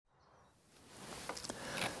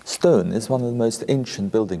Stone is one of the most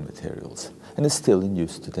ancient building materials and is still in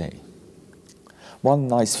use today. One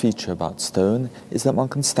nice feature about stone is that one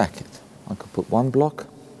can stack it. One can put one block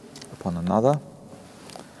upon another,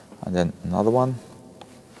 and then another one,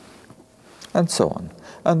 and so on.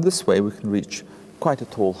 And this way we can reach quite a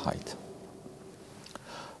tall height.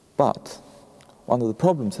 But one of the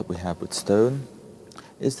problems that we have with stone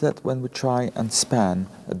is that when we try and span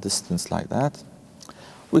a distance like that,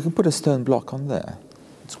 we can put a stone block on there.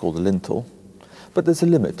 It's called a lintel, but there's a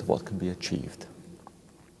limit to what can be achieved.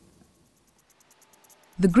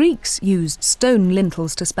 The Greeks used stone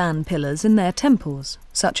lintels to span pillars in their temples,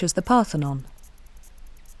 such as the Parthenon.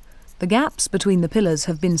 The gaps between the pillars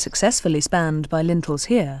have been successfully spanned by lintels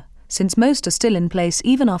here, since most are still in place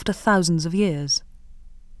even after thousands of years.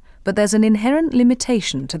 But there's an inherent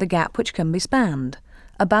limitation to the gap which can be spanned,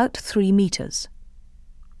 about 3 meters.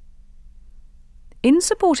 In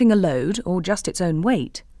supporting a load, or just its own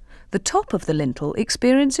weight, the top of the lintel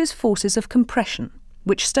experiences forces of compression,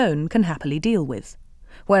 which stone can happily deal with,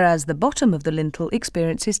 whereas the bottom of the lintel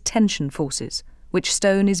experiences tension forces, which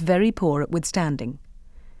stone is very poor at withstanding.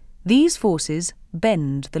 These forces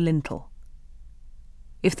bend the lintel.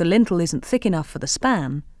 If the lintel isn't thick enough for the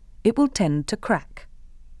span, it will tend to crack.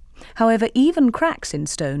 However, even cracks in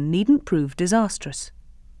stone needn't prove disastrous.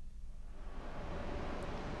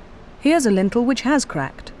 Here's a lintel which has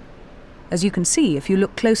cracked, as you can see if you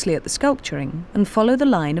look closely at the sculpturing and follow the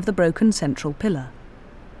line of the broken central pillar.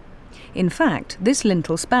 In fact, this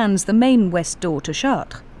lintel spans the main west door to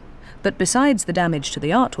Chartres, but besides the damage to the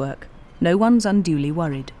artwork, no one's unduly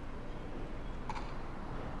worried.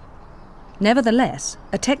 Nevertheless,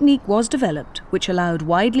 a technique was developed which allowed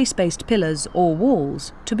widely spaced pillars or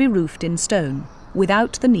walls to be roofed in stone,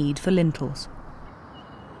 without the need for lintels.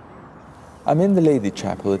 I'm in the Lady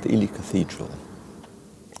Chapel at Ely Cathedral.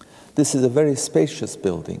 This is a very spacious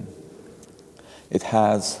building. It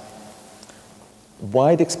has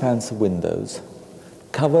wide expanse of windows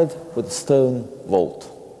covered with a stone vault.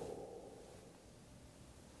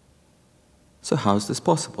 So how is this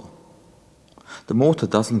possible? The mortar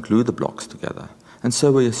doesn't glue the blocks together, and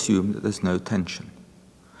so we assume that there's no tension.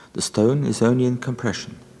 The stone is only in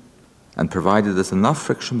compression, and provided there's enough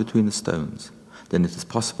friction between the stones, then it is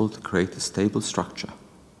possible to create a stable structure,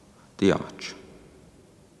 the arch.